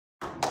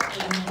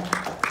Amen.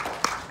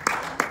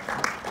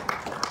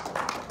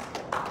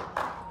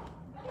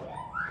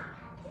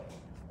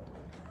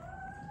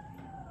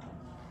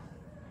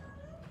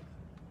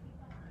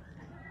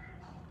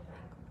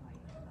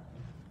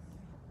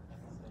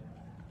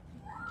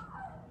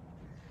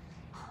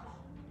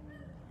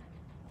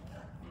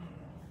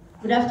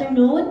 Good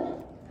afternoon.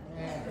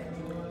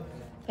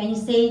 Can you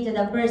say to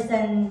the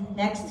person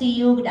next to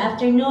you, good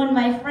afternoon,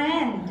 my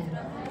friend?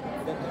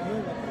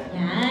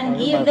 Yan.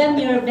 Give them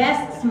your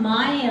best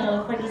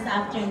smile for this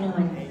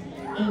afternoon.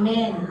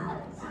 Amen.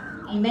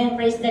 Amen.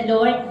 Praise the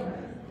Lord.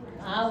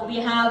 We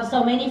have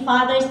so many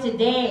fathers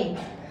today.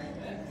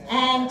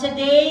 And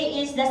today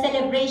is the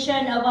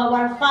celebration of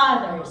our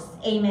fathers.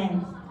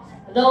 Amen.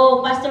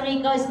 Though Pastor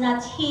Rico is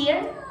not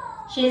here,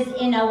 she's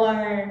in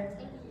our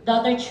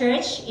daughter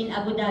church in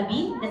Abu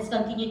Dhabi. Let's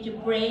continue to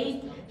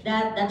pray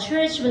that the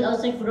church will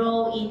also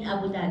grow in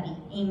Abu Dhabi.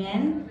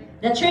 Amen.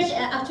 The church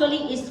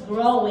actually is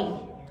growing.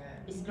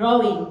 It's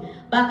growing.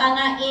 Baka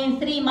nga in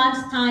 3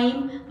 months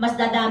time, mas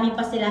dadami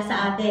pa sila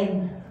sa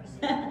atin.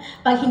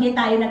 Pag hindi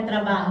tayo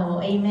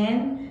nagtrabaho.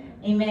 Amen.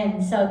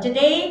 Amen. So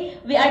today,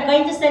 we are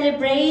going to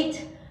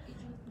celebrate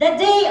the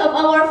day of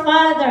our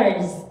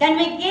fathers. Can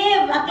we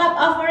give a clap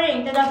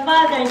offering to the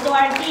fathers who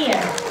are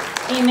here?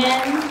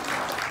 Amen.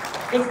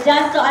 It's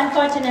just so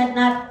unfortunate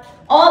not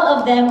all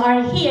of them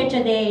are here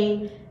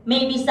today.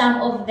 Maybe some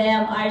of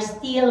them are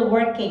still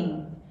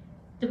working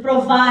to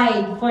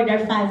provide for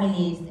their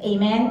families.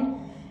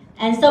 Amen.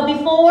 And so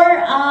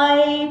before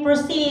I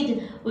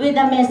proceed with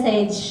the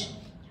message,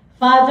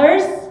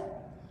 fathers,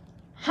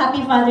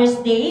 happy Father's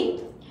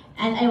Day.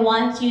 And I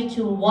want you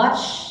to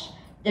watch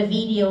the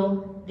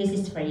video. This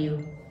is for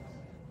you.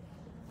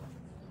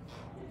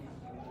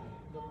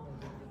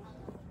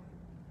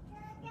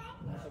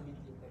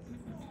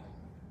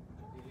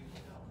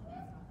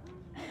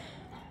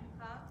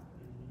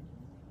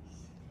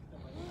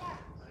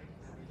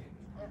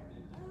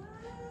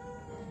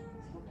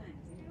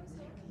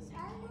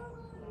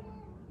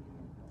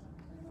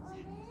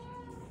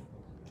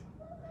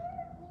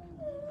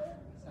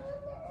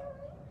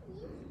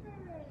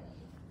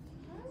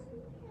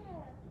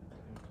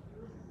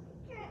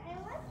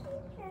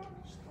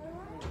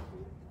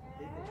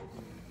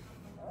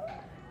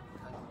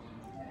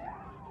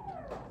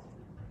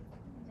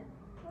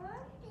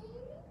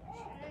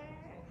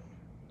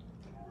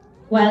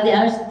 While they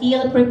are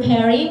still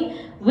preparing,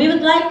 we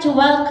would like to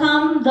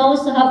welcome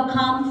those who have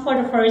come for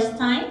the first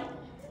time.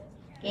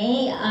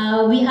 Okay,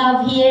 we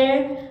have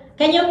here,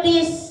 can you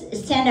please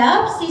stand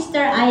up, Sister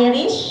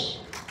Irish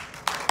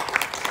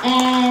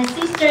and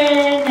Sister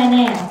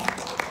Nanette.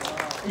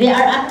 They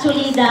are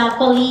actually the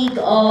colleague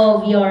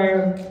of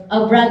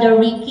Brother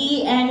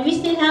Ricky, and we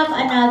still have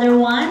another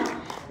one,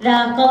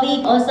 the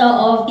colleague also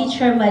of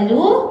Teacher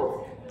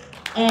Malu.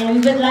 And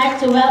we would like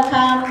to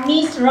welcome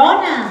Miss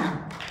Rona.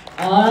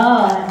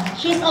 Oh,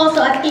 she's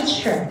also a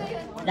teacher.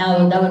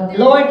 Now the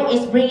Lord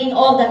is bringing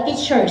all the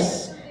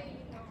teachers.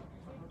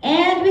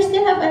 And we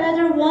still have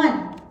another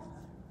one.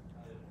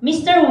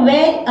 Mr.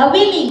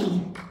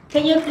 Willie,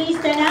 can you please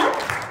stand up?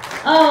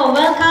 Oh,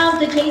 welcome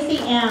to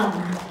JCM,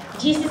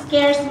 Jesus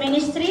Cares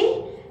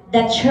Ministry,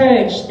 the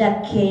church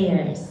that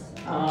cares.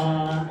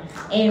 Oh,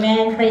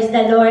 amen. Praise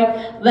the Lord.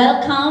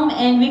 Welcome,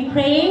 and we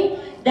pray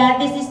that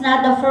this is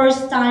not the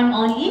first time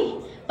only,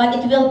 but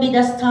it will be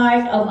the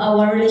start of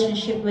our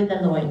relationship with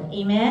the Lord.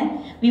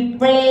 Amen. We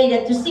pray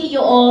that to see you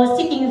all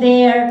sitting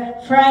there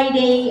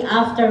Friday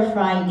after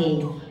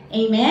Friday.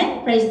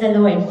 Amen. Praise the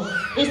Lord.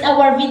 Is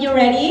our video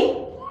ready?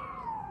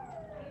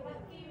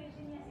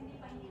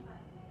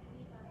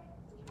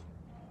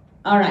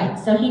 Alright.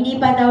 So, hindi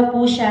pa daw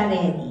po siya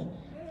ready.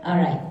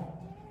 Alright.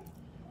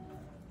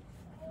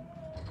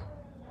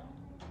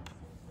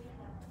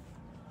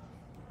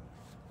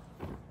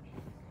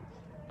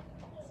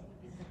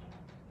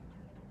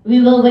 We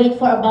will wait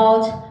for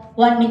about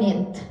 1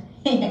 minute.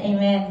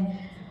 Amen.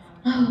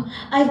 Oh,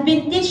 I've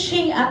been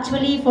teaching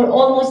actually for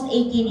almost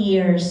 18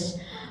 years.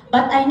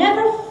 But I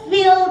never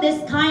feel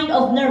this kind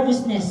of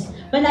nervousness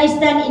when I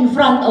stand in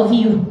front of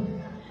you.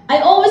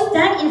 I always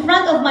stand in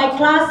front of my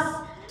class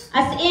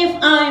as if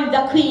I'm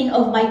the queen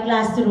of my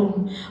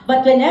classroom.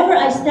 But whenever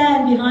I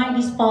stand behind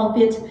this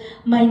pulpit,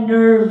 my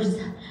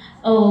nerves,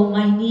 oh,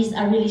 my knees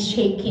are really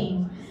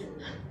shaking.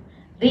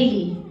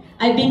 Really.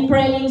 I've been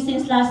praying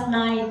since last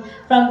night,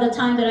 from the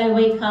time that I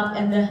wake up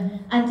and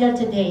until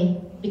today,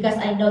 because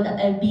I know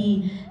that I'll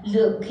be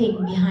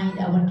looking behind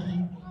our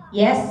King.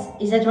 Yes?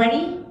 Is that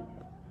ready?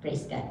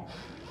 Praise God.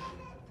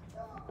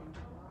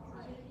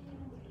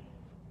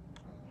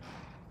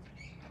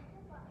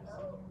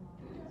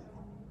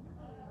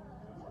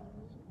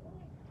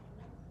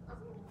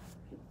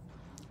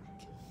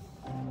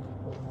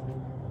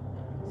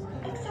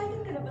 Excited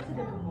ka na ba sa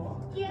demo mo?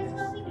 Yes,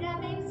 Mami,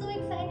 grabe. I'm so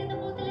excited na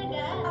po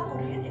talaga.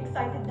 Ako rin,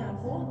 excited na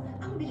ako.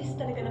 Ang bilis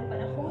talaga ng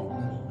panahon.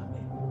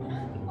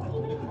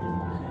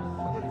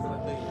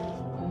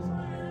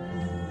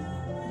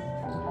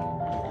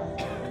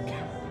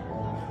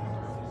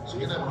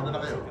 Sige na, mauna na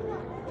kayo.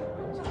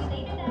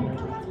 Excited na.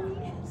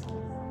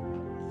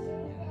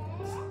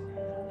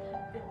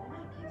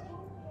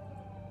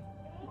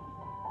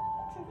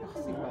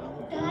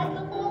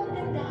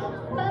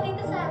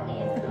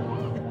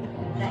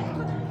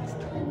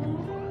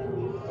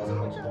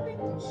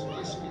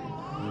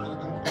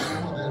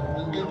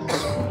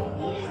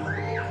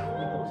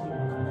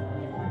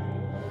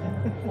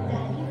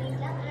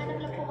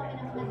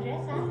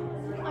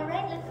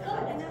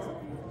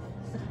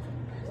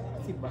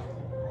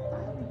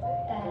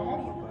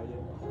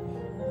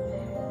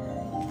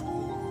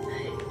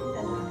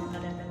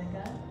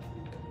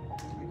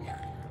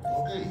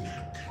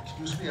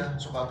 Excuse me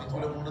sukatin ko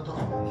lang muna to.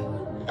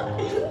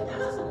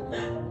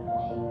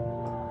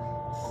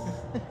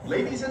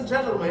 Ladies and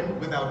gentlemen,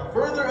 without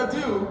further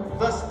ado,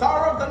 the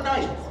star of the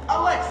night,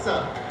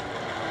 Alexa!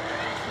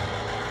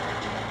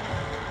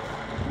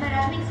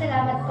 Maraming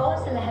salamat po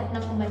sa lahat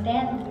ng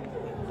umattend.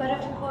 But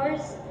of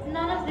course,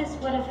 none of this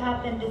would have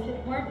happened if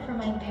it weren't for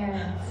my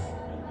parents.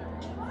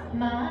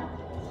 Ma,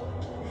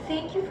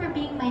 thank you for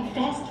being my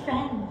best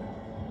friend.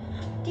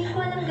 Di ko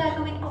alam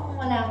gagawin ko kung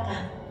wala ka.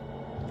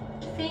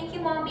 Thank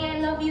you, Mommy. I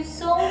love you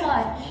so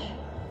much.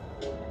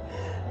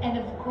 And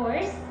of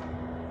course,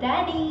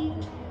 Daddy.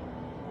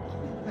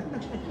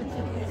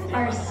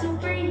 Our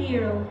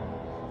superhero.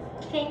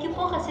 Thank you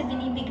po kasi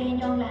binibigay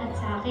niyo ang lahat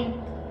sa akin.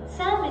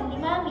 Sa amin ni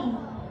Mommy.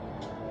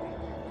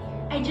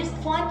 I just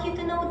want you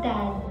to know,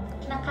 Dad,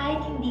 na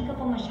kahit hindi ka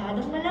pa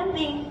masyadong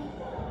malambing,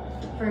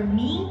 for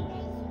me,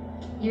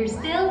 you're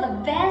still the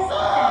best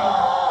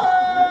dad.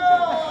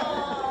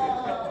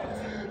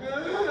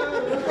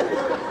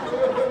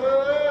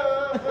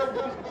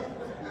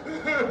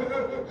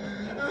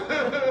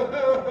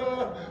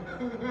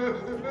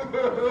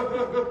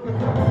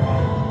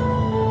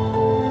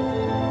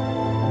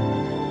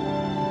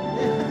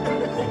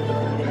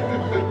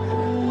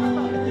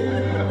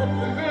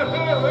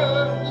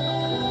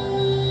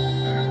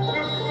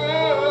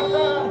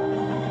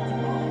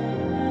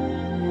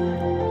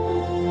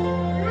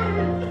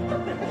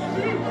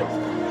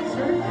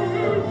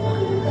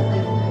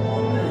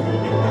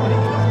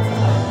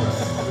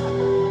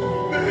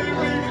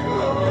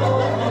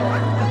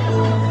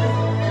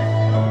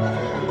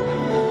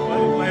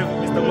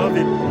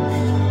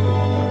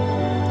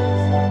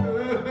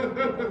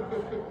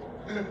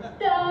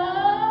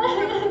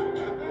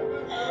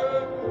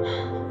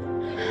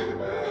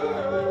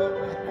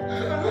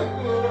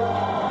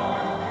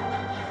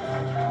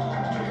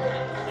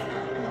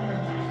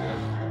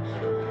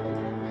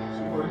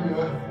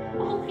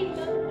 Okay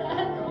lang,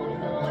 Dad. Okay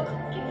lang.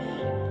 Okay.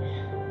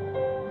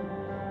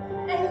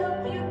 I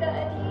love you,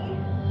 Daddy.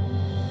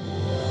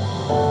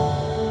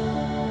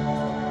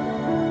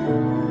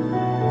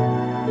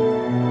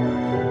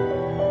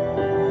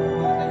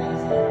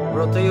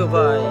 Brought to you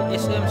by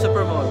SM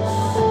Supermalls.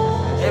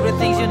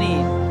 Everything you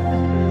need.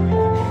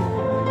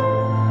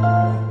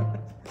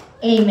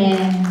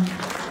 Amen.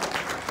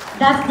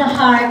 That's the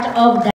heart of